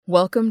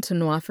Welcome to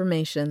No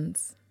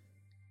Affirmations.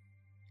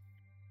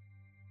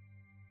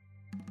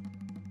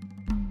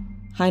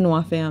 Hi,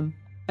 Noir fam.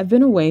 I've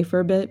been away for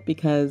a bit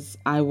because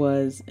I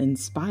was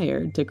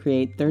inspired to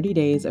create 30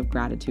 days of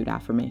gratitude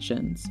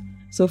affirmations.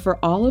 So for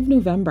all of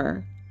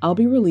November, I'll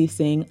be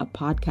releasing a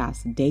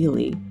podcast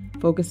daily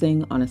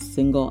focusing on a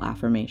single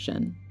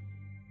affirmation.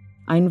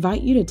 I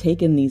invite you to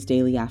take in these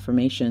daily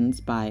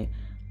affirmations by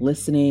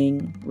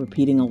listening,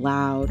 repeating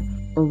aloud,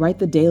 or write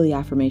the daily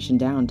affirmation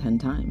down 10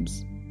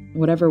 times.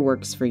 Whatever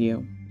works for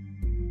you.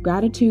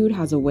 Gratitude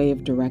has a way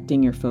of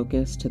directing your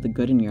focus to the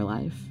good in your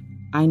life.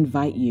 I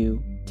invite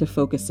you to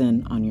focus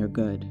in on your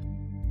good.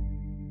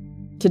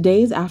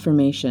 Today's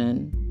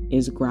affirmation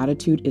is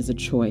gratitude is a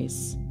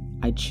choice.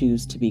 I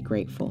choose to be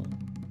grateful.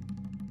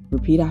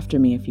 Repeat after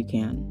me if you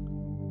can.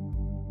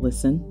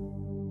 Listen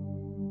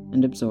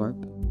and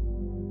absorb.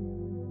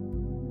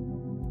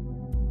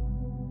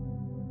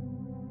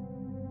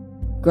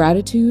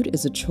 Gratitude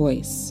is a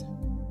choice.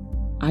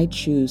 I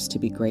choose to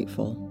be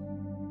grateful.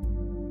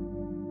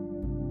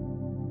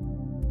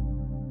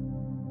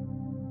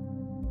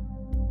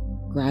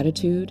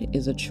 Gratitude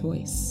is a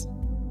choice,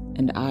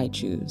 and I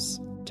choose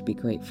to be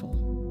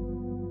grateful.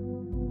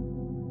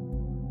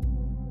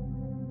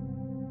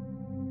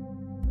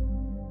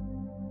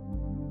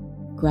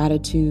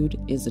 Gratitude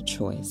is a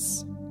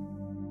choice.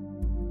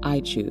 I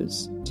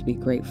choose to be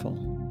grateful.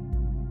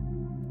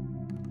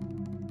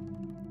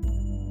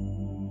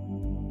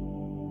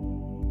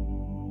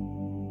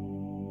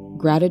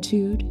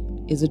 Gratitude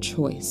is a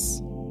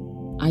choice.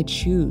 I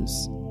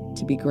choose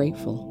to be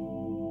grateful.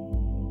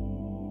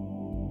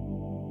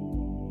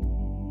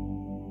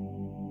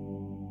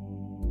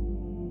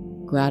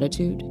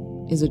 Gratitude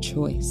is a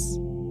choice.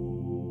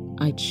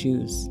 I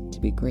choose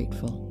to be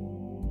grateful.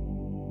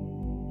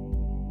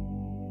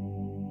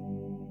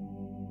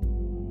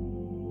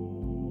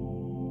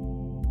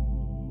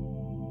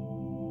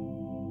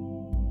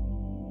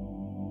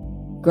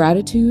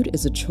 Gratitude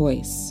is a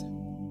choice.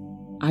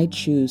 I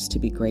choose to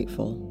be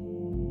grateful.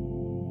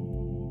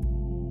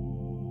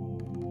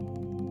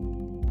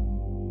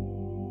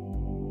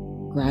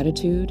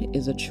 Gratitude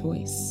is a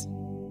choice,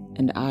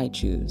 and I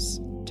choose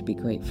to be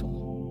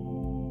grateful.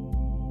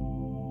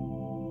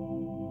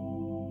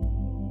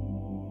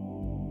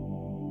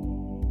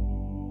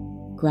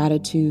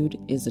 Gratitude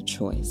is a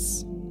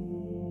choice.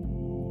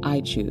 I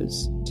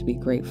choose to be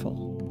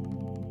grateful.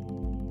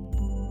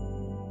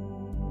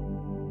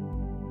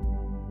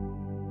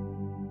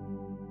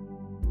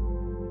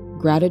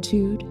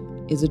 Gratitude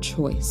is a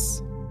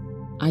choice.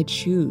 I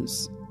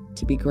choose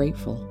to be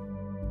grateful.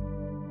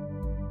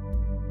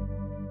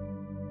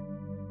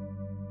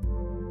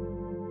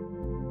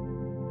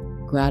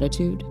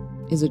 Gratitude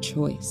is a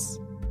choice.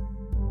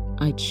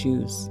 I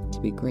choose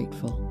to be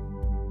grateful.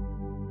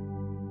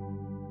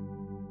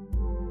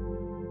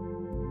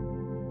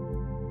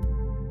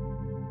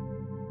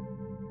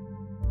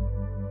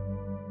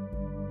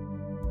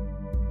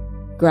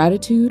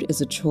 Gratitude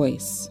is a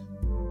choice.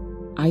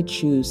 I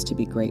choose to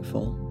be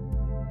grateful.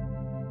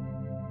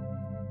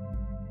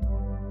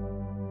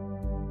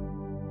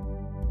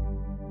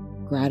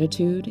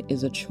 Gratitude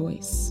is a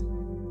choice,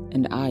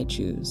 and I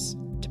choose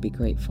to be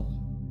grateful.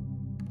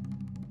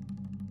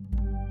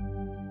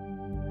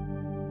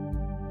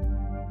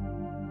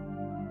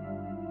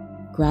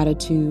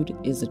 Gratitude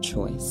is a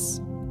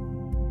choice.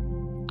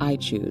 I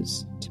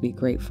choose to be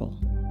grateful.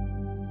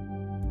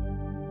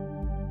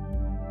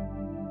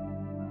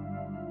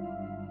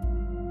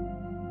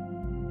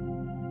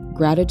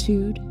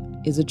 Gratitude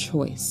is a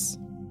choice.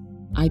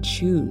 I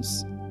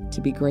choose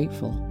to be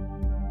grateful.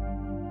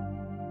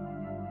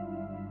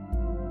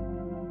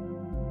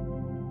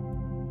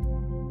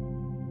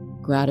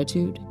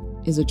 Gratitude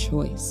is a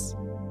choice.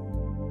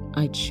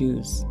 I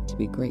choose to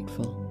be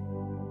grateful.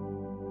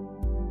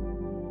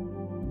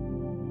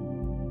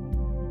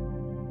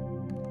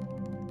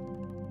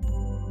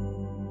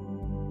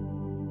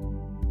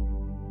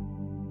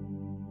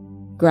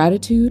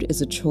 Gratitude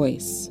is a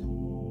choice.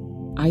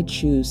 I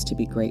choose to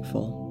be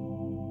grateful.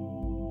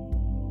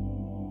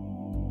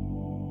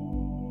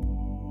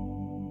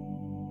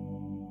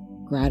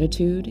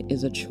 Gratitude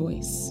is a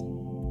choice,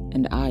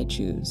 and I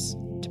choose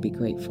to be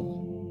grateful.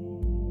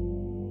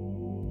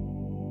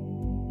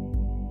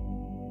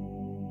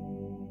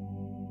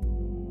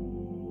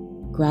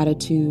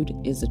 Gratitude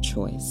is a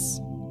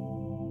choice.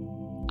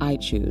 I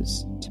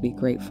choose to be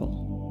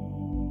grateful.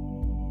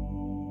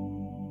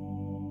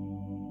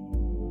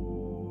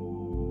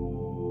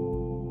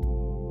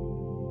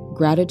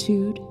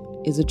 Gratitude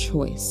is a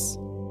choice.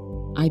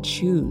 I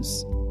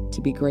choose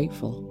to be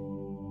grateful.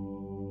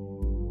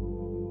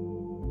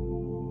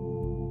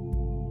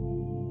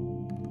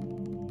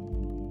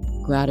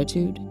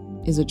 Gratitude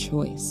is a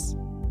choice.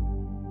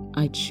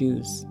 I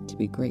choose to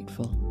be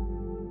grateful.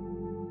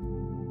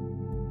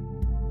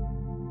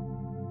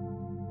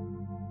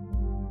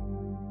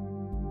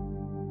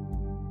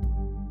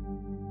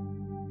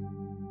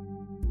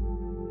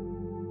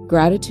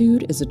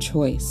 Gratitude is a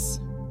choice.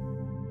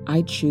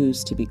 I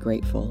choose to be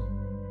grateful.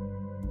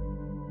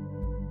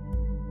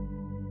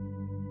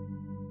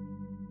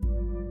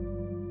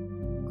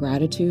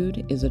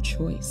 Gratitude is a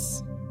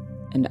choice,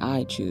 and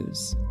I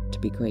choose to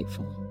be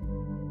grateful.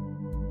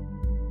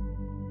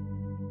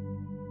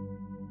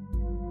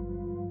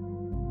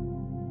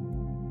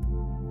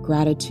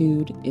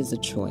 Gratitude is a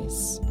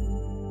choice.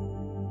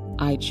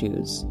 I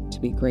choose to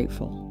be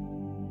grateful.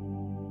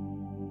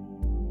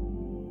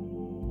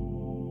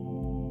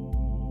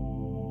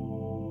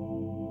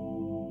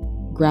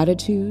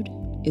 Gratitude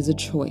is a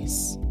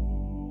choice.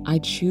 I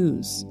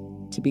choose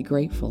to be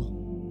grateful.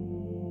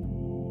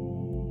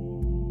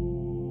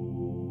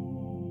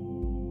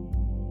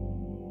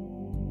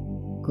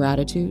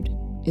 Gratitude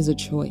is a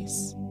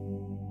choice.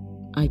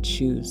 I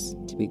choose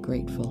to be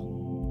grateful.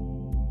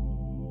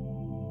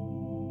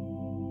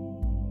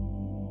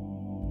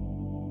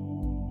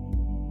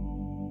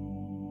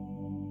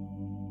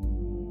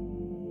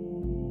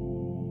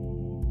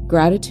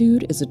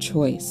 Gratitude is a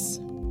choice.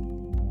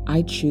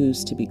 I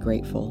choose to be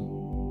grateful.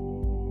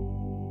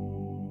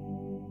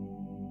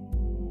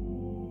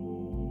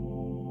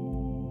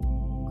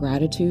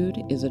 Gratitude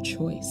is a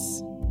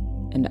choice,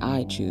 and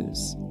I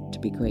choose to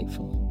be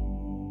grateful.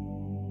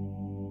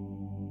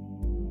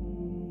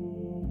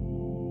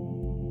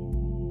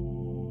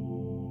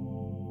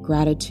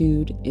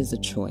 Gratitude is a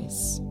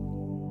choice.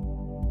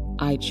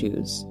 I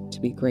choose to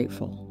be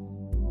grateful.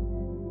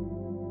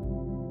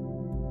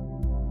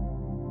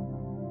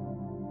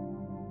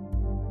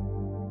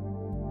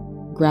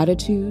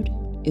 Gratitude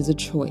is a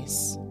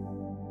choice.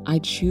 I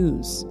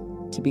choose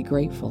to be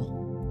grateful.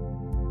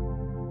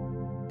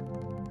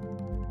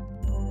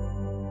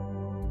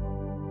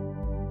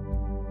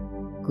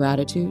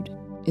 Gratitude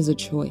is a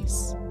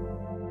choice.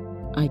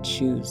 I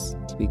choose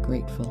to be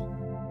grateful.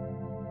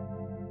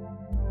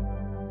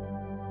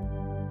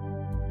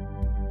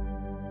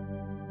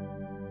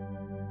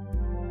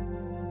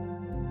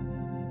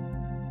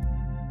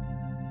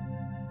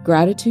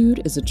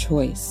 Gratitude is a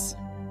choice.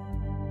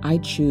 I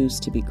choose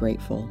to be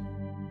grateful.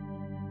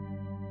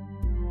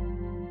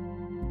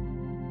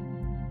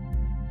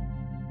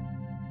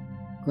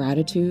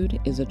 Gratitude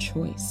is a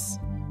choice,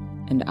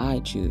 and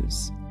I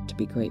choose to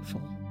be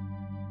grateful.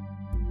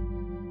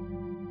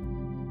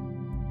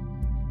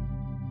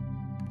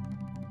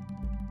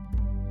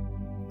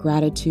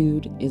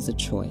 Gratitude is a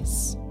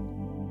choice.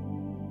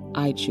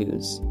 I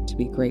choose to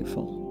be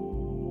grateful.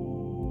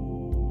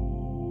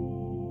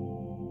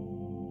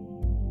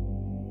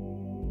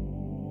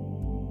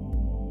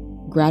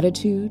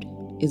 Gratitude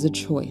is a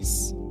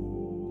choice.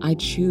 I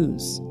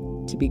choose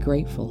to be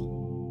grateful.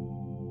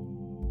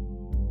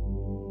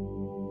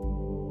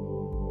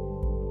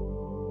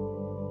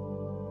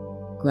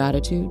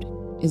 Gratitude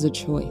is a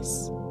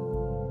choice.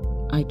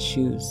 I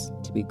choose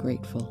to be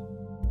grateful.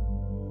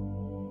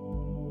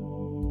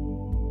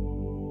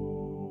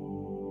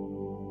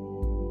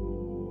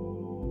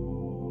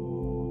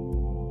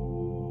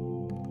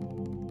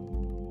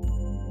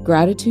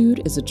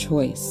 Gratitude is a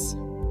choice.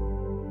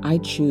 I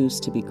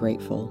choose to be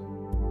grateful.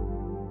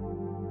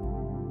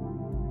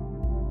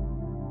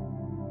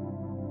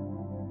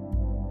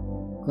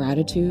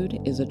 Gratitude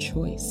is a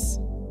choice,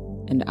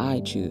 and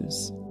I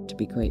choose to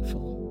be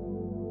grateful.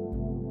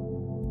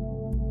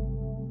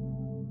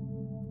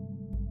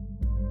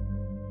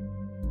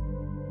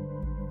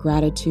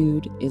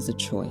 Gratitude is a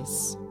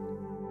choice.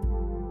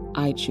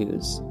 I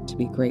choose to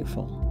be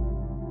grateful.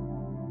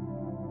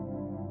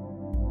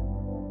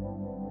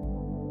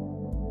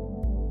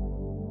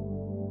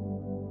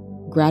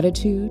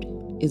 Gratitude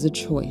is a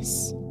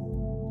choice.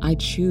 I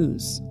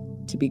choose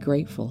to be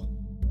grateful.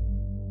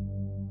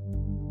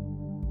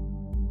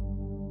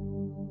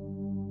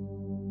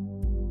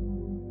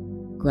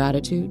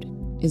 Gratitude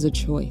is a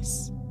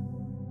choice.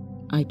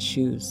 I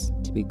choose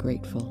to be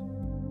grateful.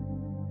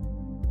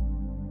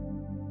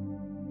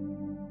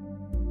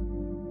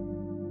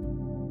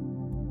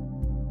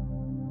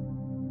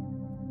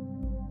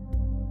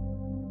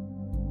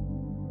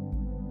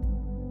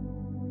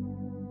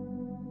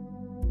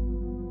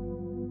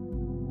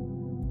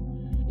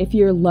 If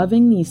you're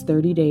loving these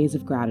 30 days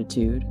of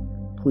gratitude,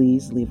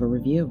 please leave a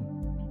review.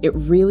 It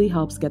really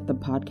helps get the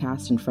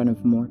podcast in front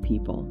of more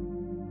people.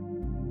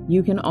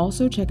 You can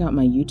also check out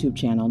my YouTube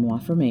channel,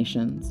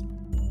 Noirformations,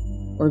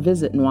 or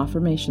visit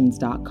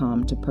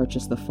noirformations.com to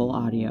purchase the full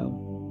audio.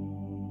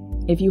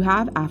 If you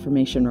have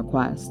affirmation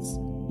requests,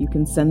 you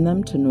can send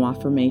them to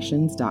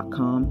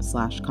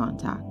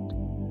noirformations.com/contact.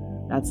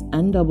 That's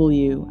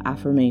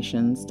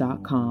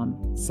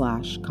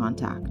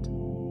nwAffirmations.com/contact.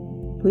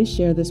 Please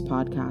share this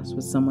podcast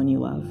with someone you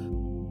love.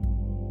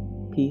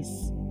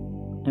 Peace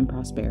and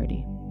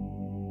prosperity.